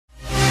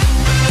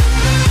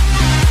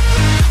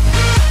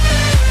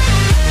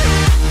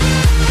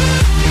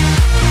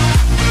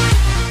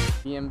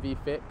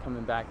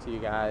coming back to you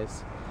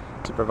guys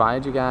to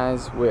provide you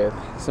guys with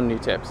some new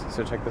tips.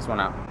 So check this one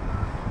out.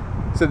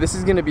 So this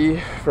is gonna be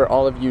for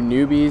all of you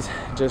newbies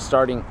just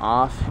starting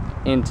off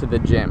into the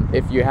gym.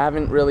 If you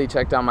haven't really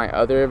checked out my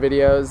other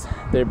videos,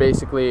 they're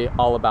basically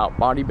all about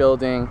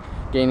bodybuilding,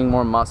 gaining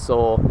more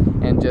muscle,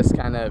 and just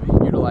kind of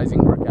utilizing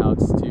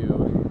workouts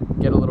to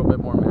get a little bit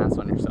more mass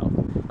on yourself.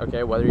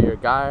 Okay, whether you're a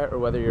guy or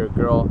whether you're a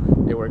girl,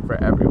 they work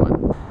for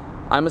everyone.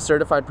 I'm a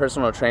certified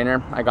personal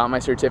trainer. I got my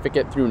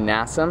certificate through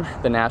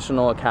NASM, the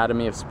National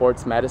Academy of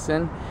Sports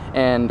Medicine,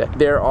 and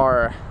there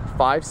are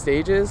 5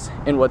 stages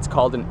in what's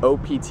called an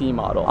OPT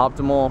model,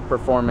 Optimal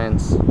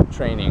Performance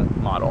Training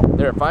Model.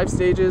 There are 5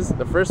 stages.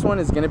 The first one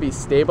is going to be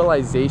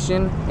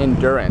Stabilization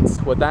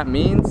Endurance. What that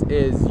means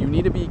is you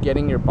need to be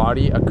getting your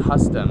body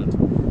accustomed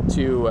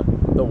to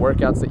the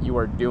workouts that you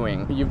are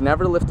doing. You've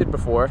never lifted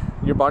before.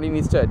 Your body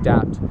needs to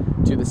adapt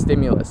to the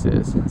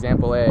stimuluses.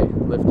 Example A,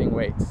 lifting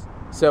weights.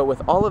 So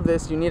with all of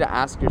this, you need to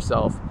ask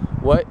yourself,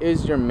 what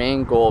is your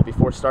main goal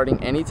before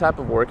starting any type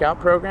of workout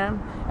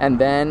program? And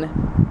then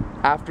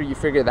after you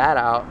figure that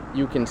out,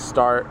 you can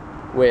start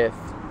with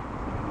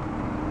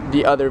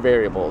the other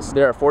variables.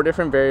 There are 4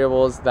 different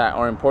variables that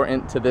are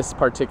important to this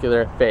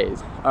particular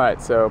phase. All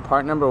right, so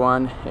part number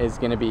 1 is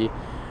gonna be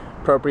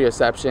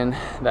proprioception.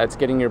 That's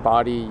getting your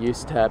body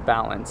used to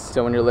balance.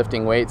 So when you're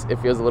lifting weights, it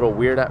feels a little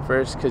weird at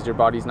first because your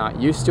body's not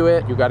used to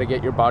it. You gotta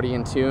get your body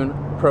in tune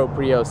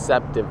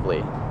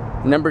proprioceptively.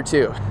 Number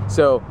 2,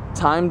 so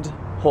timed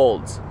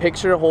holds.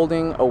 Picture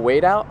holding a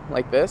weight out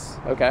like this,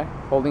 okay?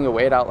 Holding a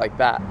weight out like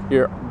that.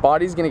 Your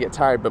body's gonna get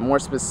tired, but more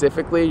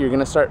specifically, you're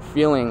gonna start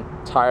feeling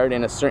tired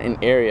in a certain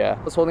area.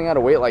 I was holding out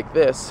a weight like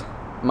this,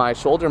 my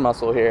shoulder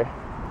muscle here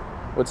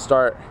would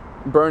start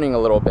burning a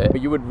little bit.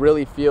 You would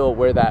really feel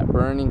where that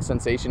burning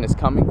sensation is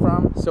coming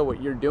from. So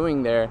what you're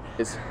doing there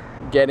is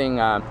getting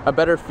a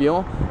better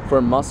feel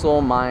for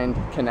muscle-mind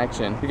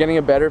connection. You're getting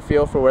a better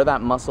feel for where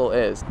that muscle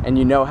is, and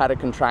you know how to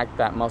contract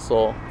that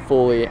muscle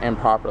fully and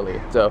properly.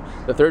 So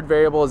the 3rd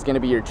variable is gonna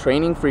be your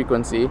training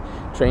frequency.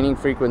 Training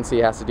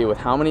frequency has to do with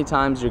how many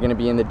times you're gonna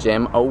be in the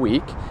gym a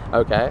week,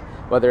 okay?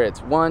 Whether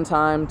it's 1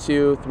 time,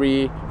 2,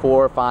 3,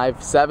 4,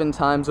 5, 7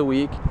 times a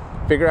week,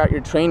 figure out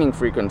your training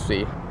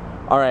frequency.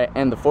 All right,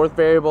 and the 4th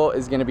variable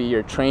is gonna be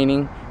your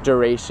training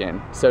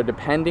duration. So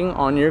depending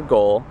on your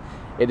goal,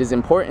 it is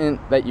important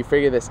that you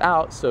figure this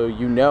out so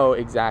you know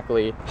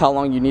exactly how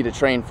long you need to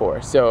train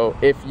for. So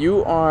if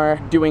you are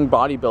doing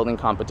bodybuilding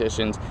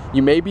competitions,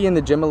 you may be in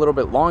the gym a little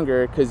bit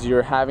longer because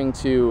you're having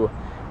to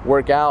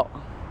work out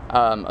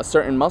a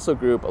certain muscle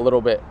group a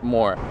little bit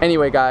more.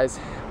 Anyway, guys,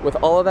 with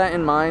all of that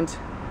in mind,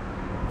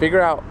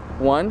 figure out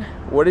 1,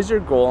 what is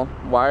your goal?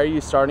 Why are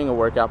you starting a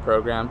workout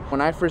program?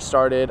 When I first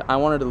started, I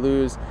wanted to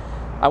lose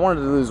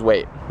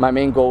weight. My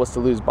main goal was to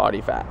lose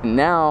body fat.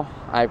 Now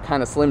I've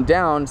kind of slimmed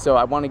down, so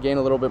I want to gain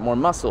a little bit more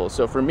muscle.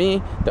 So for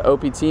me, the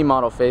OPT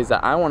model phase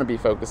that I want to be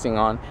focusing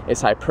on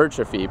is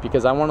hypertrophy,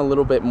 because I want a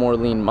little bit more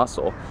lean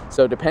muscle.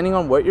 So depending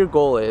on what your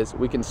goal is,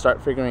 we can start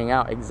figuring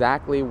out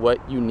exactly what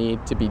you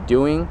need to be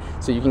doing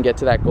so you can get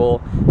to that goal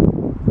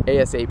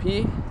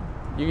ASAP.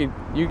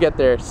 You get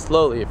there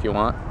slowly if you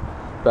want,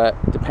 but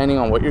depending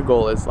on what your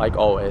goal is, like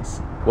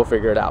always, we'll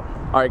figure it out.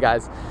 All right,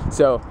 guys,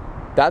 so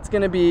that's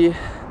gonna be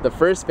the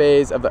first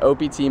phase of the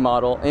OPT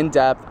model in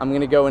depth. I'm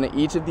gonna go into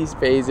each of these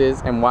phases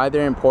and why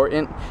they're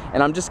important,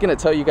 and I'm just gonna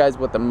tell you guys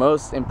what the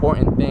most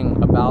important thing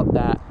about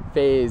that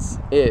phase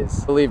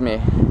is. Believe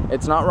me,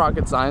 it's not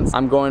rocket science.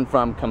 I'm going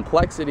from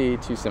complexity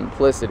to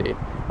simplicity,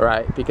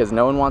 right? Because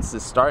no one wants to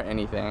start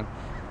anything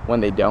when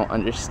they don't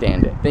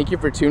understand it. Thank you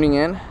for tuning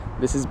in.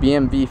 This is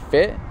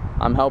BMVFIT.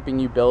 I'm helping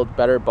you build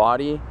better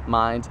body,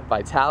 mind,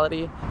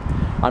 vitality.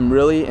 I'm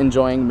really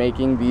enjoying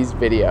making these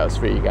videos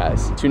for you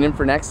guys. Tune in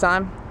for next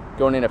time.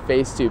 Going into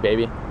phase 2,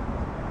 baby.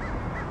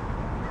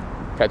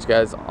 Catch you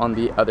guys on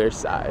the other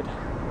side.